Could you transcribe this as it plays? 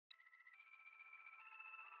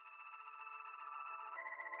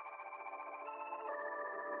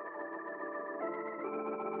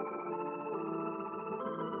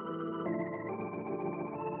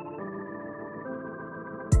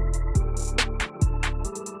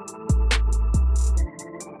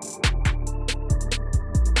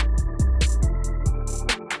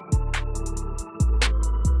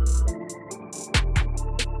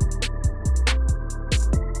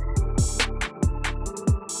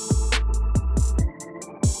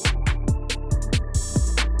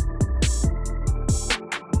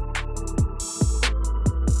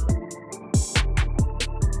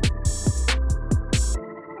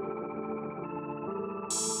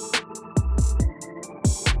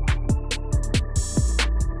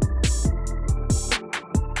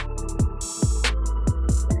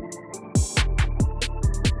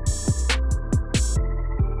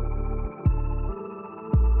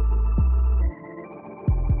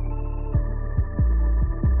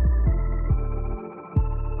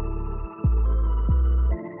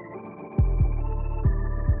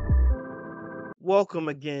Welcome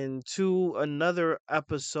again to another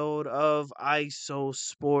episode of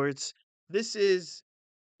IsoSports. This is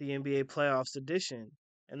the NBA Playoffs edition,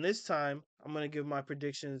 and this time I'm going to give my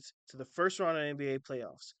predictions to the first round of NBA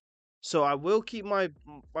playoffs. So I will keep my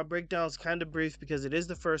breakdowns kind of brief because it is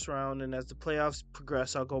the first round, and as the playoffs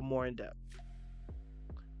progress, I'll go more in depth.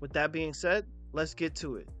 With that being said, let's get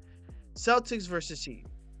to it. Celtics versus Heat.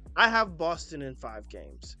 I have Boston in 5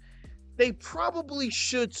 games. They probably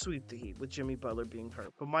should sweep the Heat with Jimmy Butler being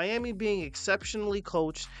hurt, but Miami being exceptionally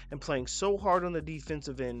coached and playing so hard on the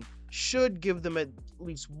defensive end should give them at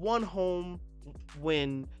least one home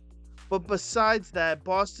win. But besides that,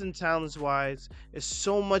 Boston talents wise is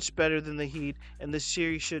so much better than the Heat, and this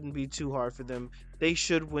series shouldn't be too hard for them. They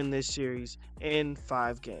should win this series in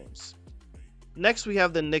 5 games. Next, we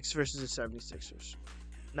have the Knicks versus the 76ers.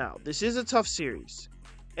 Now, this is a tough series,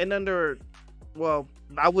 and under well,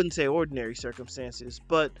 I wouldn't say ordinary circumstances,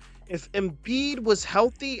 but if Embiid was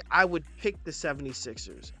healthy, I would pick the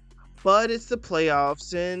 76ers. But it's the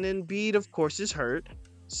playoffs, and Embiid, of course, is hurt.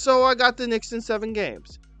 So I got the Knicks in 7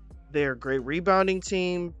 games. They're a great rebounding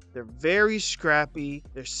team. They're very scrappy.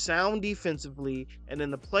 They're sound defensively. And in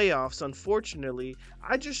the playoffs, unfortunately,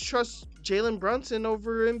 I just trust Jalen Brunson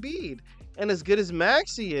over Embiid. And as good as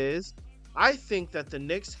Maxey is, I think that the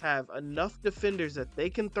Knicks have enough defenders that they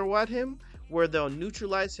can throw at him where they'll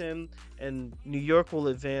neutralize him and New York will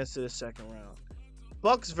advance to the second round.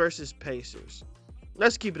 Bucks versus Pacers.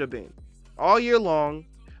 Let's keep it a bean. All year long,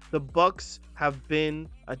 the Bucks have been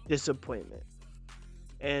a disappointment.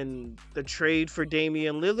 And the trade for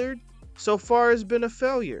Damian Lillard so far has been a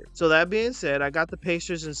failure. So that being said, I got the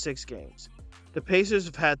Pacers in 6 games. The Pacers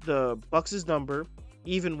have had the Bucks' number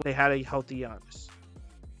even when they had a healthy Giannis.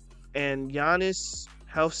 And Giannis'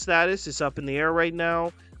 health status is up in the air right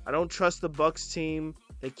now. I don't trust the Bucks team.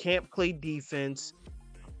 They can't play defense.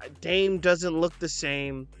 Dame doesn't look the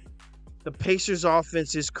same. The Pacers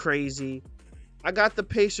offense is crazy. I got the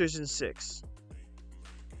Pacers in 6.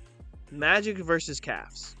 Magic versus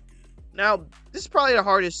Cavs. Now, this is probably the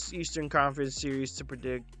hardest Eastern Conference series to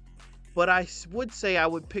predict, but I would say I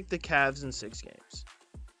would pick the Cavs in 6 games.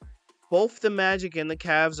 Both the Magic and the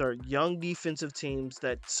Cavs are young defensive teams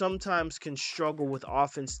that sometimes can struggle with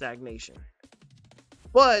offense stagnation.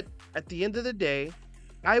 But at the end of the day,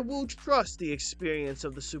 I will trust the experience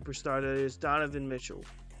of the superstar that is Donovan Mitchell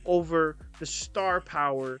over the star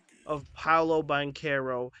power of Paolo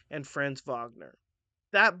Banchero and Franz Wagner.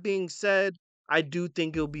 That being said, I do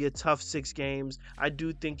think it'll be a tough 6 games. I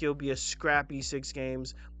do think it'll be a scrappy 6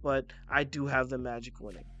 games, but I do have the Magic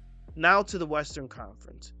winning. Now to the Western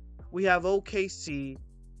Conference. We have OKC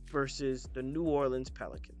versus the New Orleans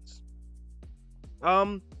Pelicans.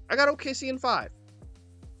 I got OKC in 5.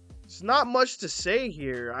 It's not much to say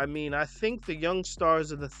here. I mean, I think the young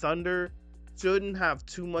stars of the Thunder shouldn't have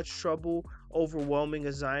too much trouble overwhelming a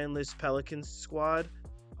Zionless Pelicans squad.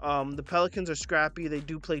 The Pelicans are scrappy. They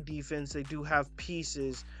do play defense. They do have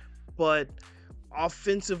pieces. But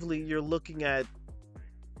offensively, you're looking at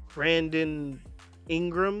Brandon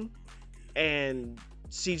Ingram and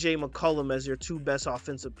CJ McCollum as your 2 best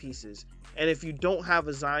offensive pieces. And if you don't have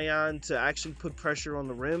a Zion to actually put pressure on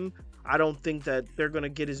the rim, I don't think that they're going to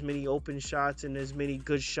get as many open shots and as many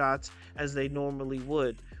good shots as they normally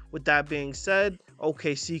would. With that being said,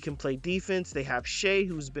 OKC can play defense. They have Shea,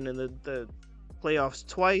 who's been in the playoffs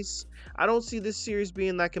twice. I don't see this series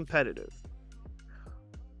being that competitive.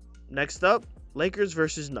 Next up, Lakers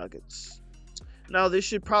versus Nuggets. Now, this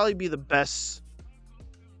should probably be the best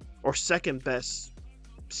or second best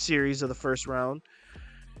series of the first round.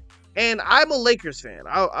 And I'm a Lakers fan.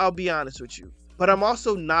 I'll be honest with you. But I'm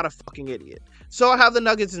also not a fucking idiot. So I have the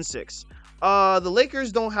Nuggets in 6. The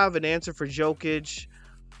Lakers don't have an answer for Jokic.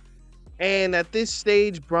 And at this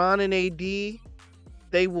stage, Bron and AD,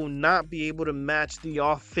 they will not be able to match the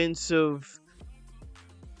offensive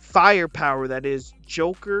firepower that is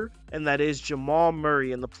Joker and that is Jamal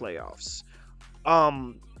Murray in the playoffs.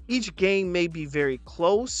 Each game may be very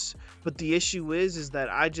close, but the issue is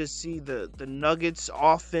that I just see the Nuggets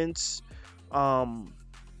offense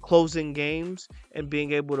closing games and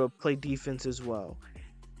being able to play defense as well.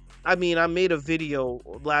 I mean, I made a video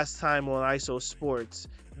last time on IsoSports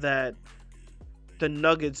that the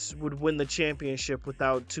Nuggets would win the championship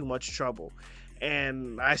without too much trouble.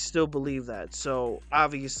 And I still believe that. So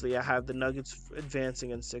obviously I have the Nuggets advancing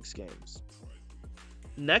in 6 games.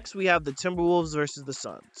 Next, we have the Timberwolves versus the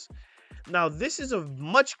Suns. Now, this is a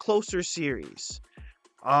much closer series.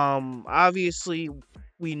 Obviously,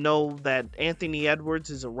 we know that Anthony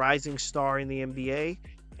Edwards is a rising star in the NBA,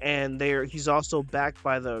 and he's also backed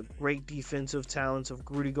by the great defensive talents of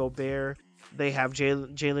Rudy Gobert They have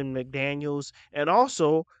Jalen McDaniels, and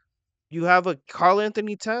also you have a Carl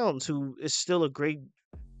Anthony Towns who is still a great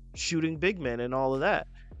shooting big man and all of that.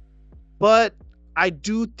 But I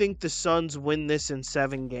do think the Suns win this in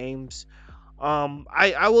 7 games.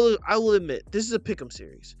 I will admit this is a pick'em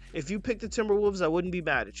series. If you pick the Timberwolves, I wouldn't be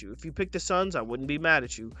mad at you. If you pick the Suns, I wouldn't be mad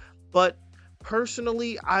at you. But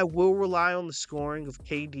personally, I will rely on the scoring of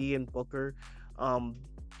KD and Booker. Um,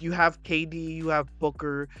 you have KD, you have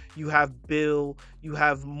Booker, you have Bill, you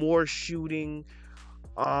have more shooting.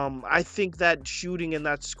 I think that shooting and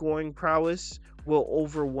that scoring prowess will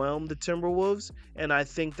overwhelm the Timberwolves, and I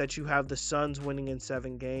think that you have the Suns winning in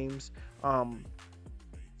 7 games. Um,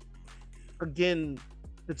 Again,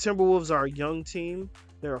 the Timberwolves are a young team.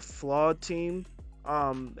 They're a flawed team.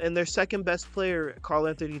 And their second best player, Carl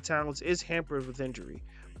Anthony Towns, is hampered with injury.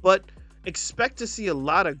 But expect to see a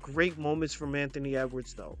lot of great moments from Anthony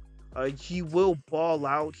Edwards, though. He will ball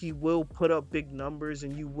out. He will put up big numbers,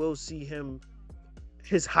 and you will see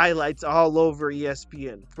his highlights all over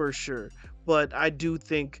ESPN for sure. But I do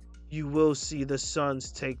think you will see the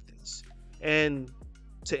Suns take this. And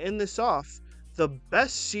to end this off, the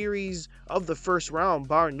best series of the first round,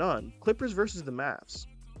 bar none, Clippers versus the Mavs.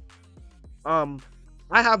 Um,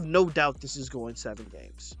 I have no doubt this is going 7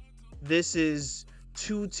 games. This is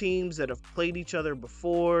two teams that have played each other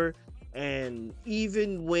before, and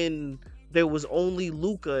even when there was only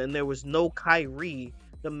Luka and there was no Kyrie,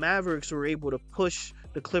 the Mavericks were able to push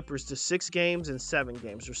the Clippers to 6 games and 7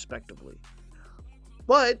 games, respectively.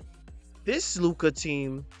 But this Luka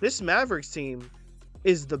team, this Mavericks team,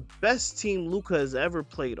 is the best team Luka has ever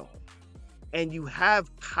played on. And you have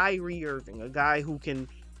Kyrie Irving, a guy who can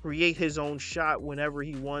create his own shot whenever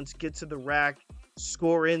he wants, get to the rack,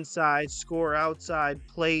 score inside, score outside,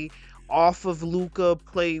 play off of Luka,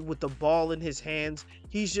 play with the ball in his hands.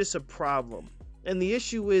 He's just a problem. And the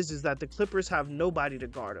issue is that the Clippers have nobody to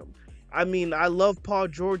guard him. I mean, I love Paul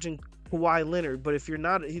George and Kawhi Leonard, but if you're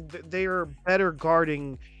not, they are better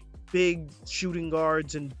guarding big shooting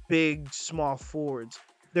guards and big small forwards.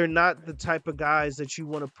 They're not the type of guys that you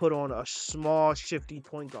want to put on a small shifty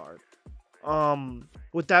point guard.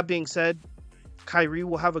 With that being said, Kyrie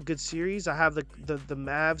will have a good series. I have the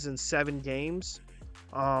Mavs in 7 games.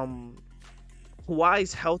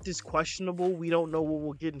 Kawhi's health is questionable. We don't know what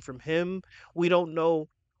we're getting from him. We don't know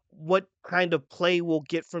what kind of play we'll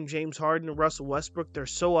get from James Harden and Russell Westbrook. They're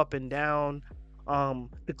so up and down.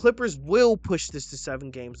 The Clippers will push this to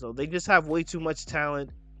 7 games, though. They just have way too much talent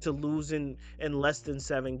to lose in less than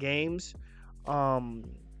 7 games.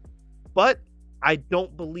 But I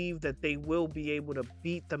don't believe that they will be able to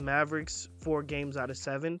beat the Mavericks 4 games out of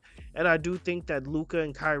 7. And I do think that Luka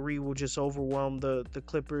and Kyrie will just overwhelm the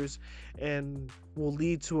Clippers and will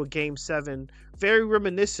lead to a Game 7, very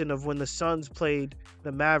reminiscent of when the Suns played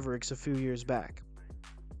the Mavericks a few years back.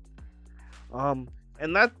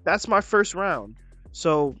 And that's my first round.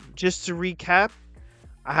 So just to recap,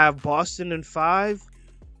 I have Boston in 5,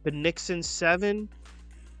 the Knicks in 7,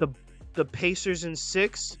 the Pacers in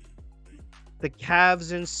 6, the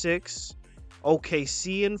Cavs in 6,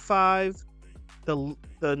 OKC in 5,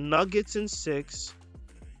 the Nuggets in 6,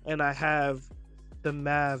 and I have the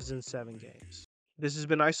Mavs in 7 games. This has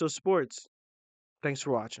been ISO Sports. Thanks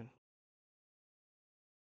for watching.